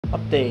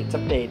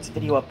Updates,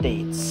 video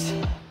updates.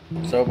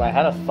 So I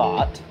had a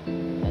thought,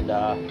 and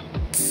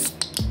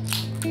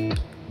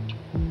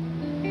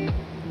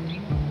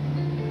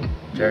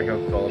Jared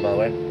Coca-Cola, by the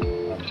way.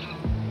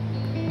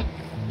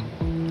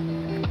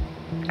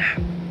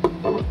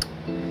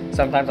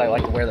 Sometimes I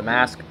like to wear the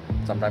mask,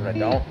 sometimes I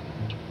don't.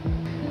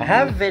 I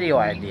have video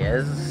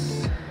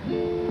ideas,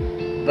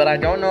 but I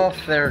don't know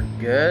if they're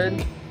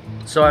good,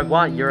 so I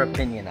want your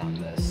opinion on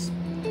this.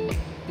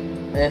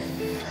 If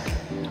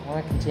I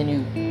want to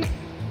continue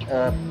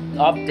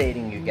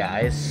updating you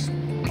guys,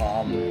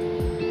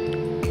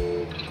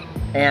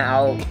 and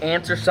I'll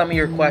answer some of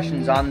your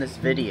questions on this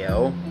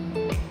video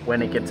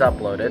when it gets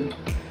uploaded.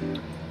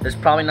 There's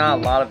probably not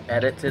a lot of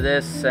edit to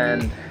this,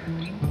 and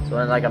it's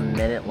only like a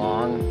minute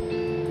long.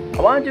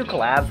 I want to do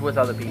collabs with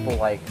other people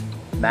like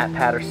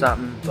MatPat or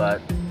something,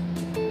 but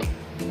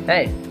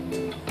hey,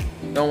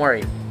 don't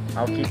worry,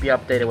 I'll keep you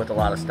updated with a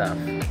lot of stuff.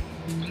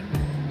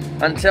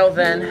 Until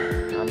then,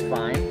 I'm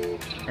fine,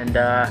 and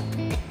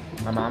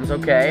my mom's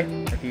okay.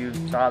 If you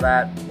saw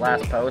that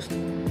last post,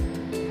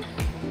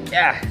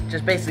 yeah,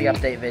 just basically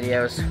update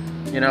videos,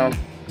 you know,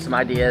 some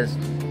ideas.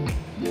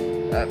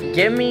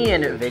 Give me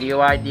a video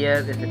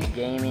idea, if it's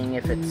gaming,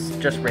 if it's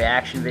just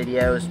reaction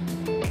videos.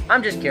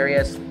 I'm just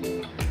curious.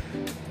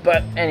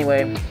 But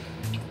anyway,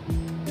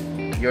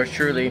 yours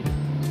truly.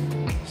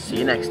 See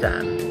you next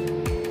time.